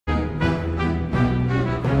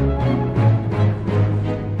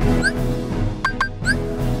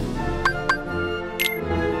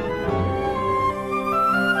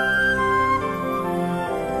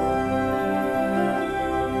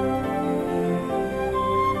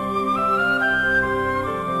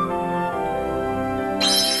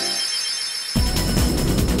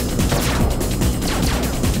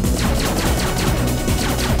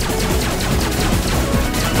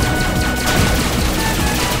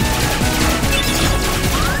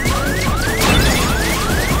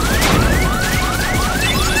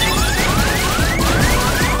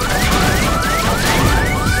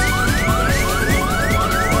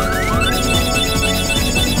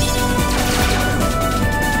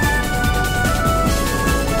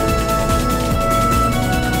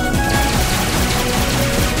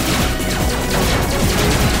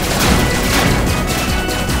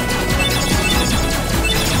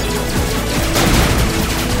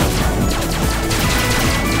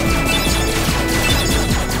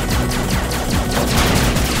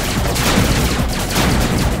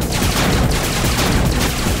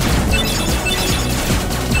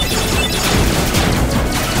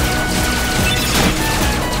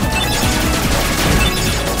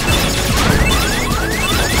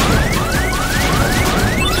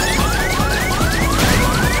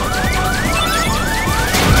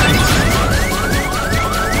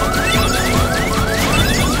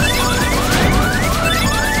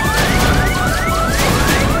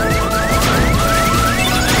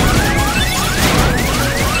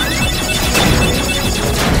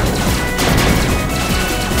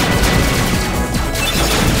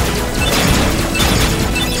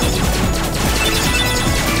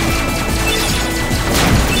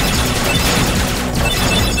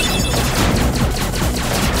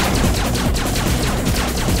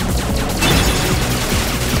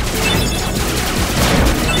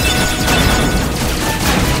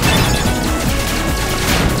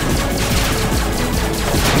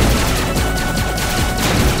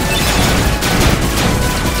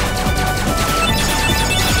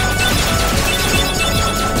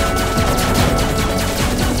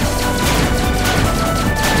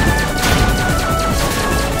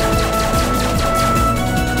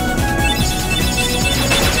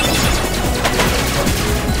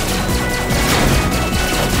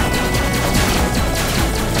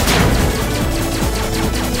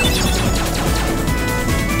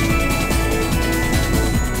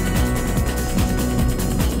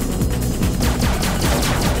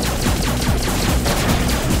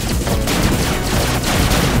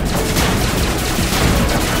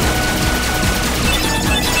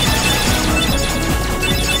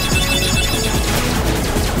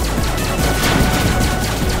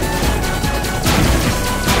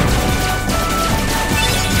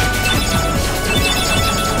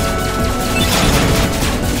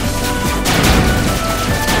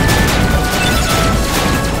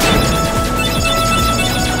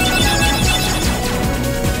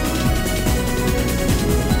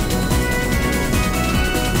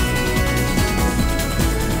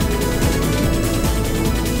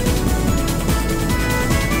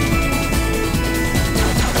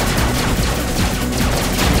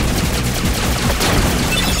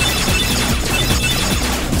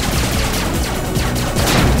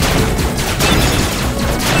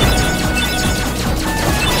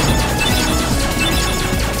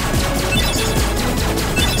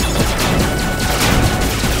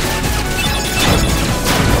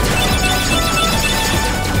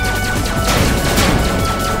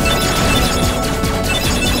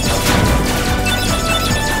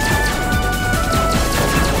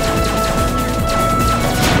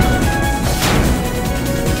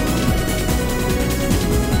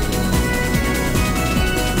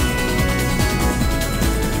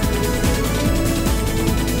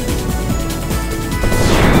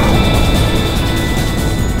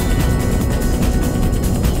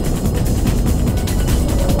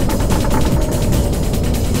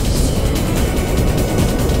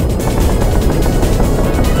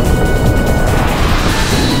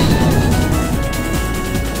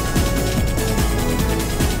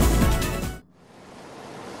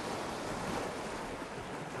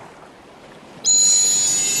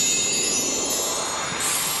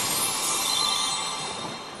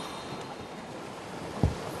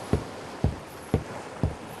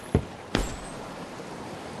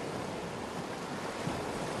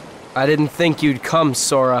I didn't think you'd come,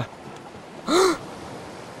 Sora.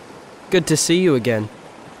 Good to see you again.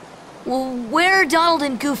 Well, where are Donald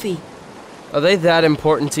and Goofy? Are they that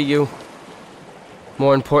important to you?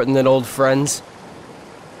 More important than old friends?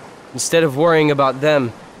 Instead of worrying about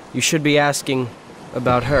them, you should be asking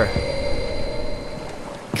about her.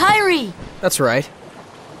 Kairi! That's right.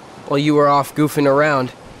 While you were off goofing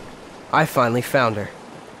around, I finally found her.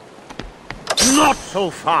 Not so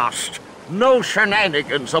fast! No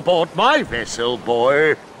shenanigans aboard my vessel,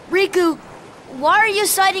 boy. Riku, why are you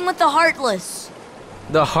siding with the Heartless?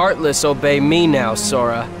 The Heartless obey me now,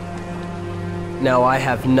 Sora. Now I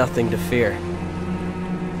have nothing to fear.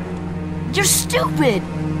 You're stupid!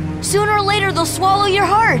 Sooner or later they'll swallow your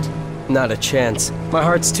heart! Not a chance. My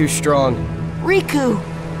heart's too strong. Riku!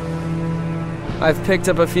 I've picked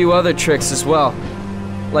up a few other tricks as well.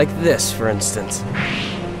 Like this, for instance.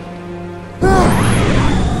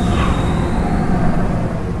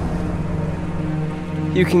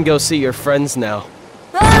 You can go see your friends now.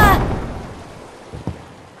 Ah!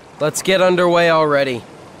 Let's get underway already.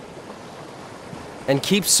 And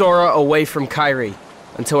keep Sora away from Kairi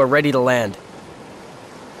until we're ready to land.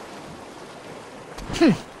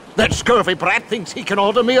 That scurvy brat thinks he can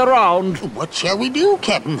order me around. What shall we do,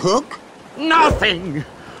 Captain Hook? Nothing!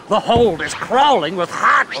 The hold is crawling with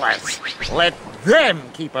Heartless. Let them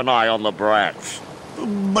keep an eye on the brats.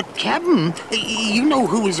 But, Captain, you know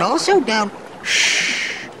who is also down...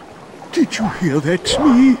 Shh! Did you hear that,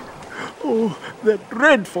 Smee? Oh, that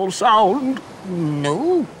dreadful sound.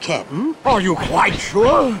 No, Captain. Are you quite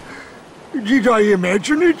sure? Did I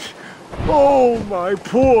imagine it? Oh, my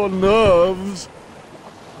poor nerves.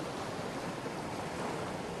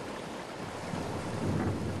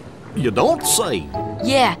 You don't say.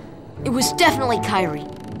 Yeah, it was definitely Kairi.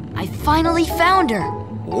 I finally found her.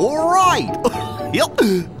 All right. Yep.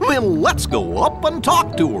 Then let's go up and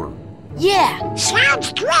talk to her. Yeah.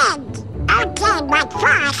 Sounds good. Okay, but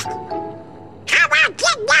first, how about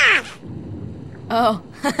getting off? Oh,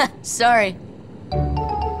 sorry.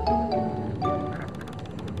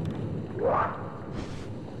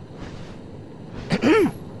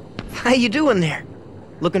 How you doing there?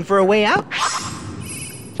 Looking for a way out?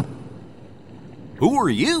 Who are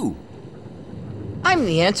you? I'm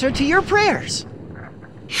the answer to your prayers.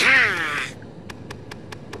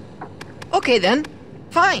 Okay then.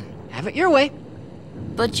 Fine. Have it your way.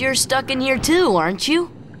 But you're stuck in here too, aren't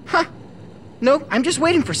you? Huh. Nope, I'm just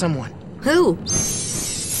waiting for someone. Who?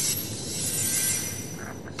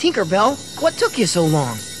 Tinkerbell, what took you so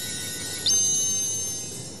long?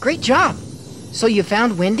 Great job. So you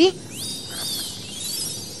found Wendy?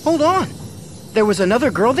 Hold on. There was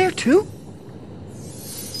another girl there too?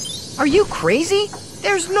 Are you crazy?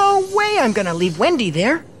 There's no way I'm gonna leave Wendy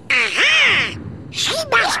there. Aha! She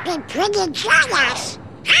must be pretty jealous.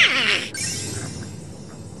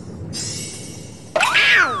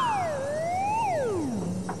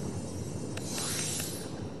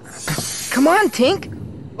 Come on, Tink.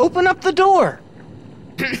 Open up the door.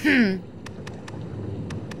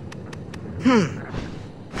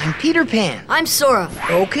 I'm Peter Pan. I'm Sora.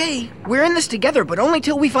 Okay, we're in this together, but only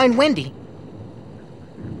till we find Wendy.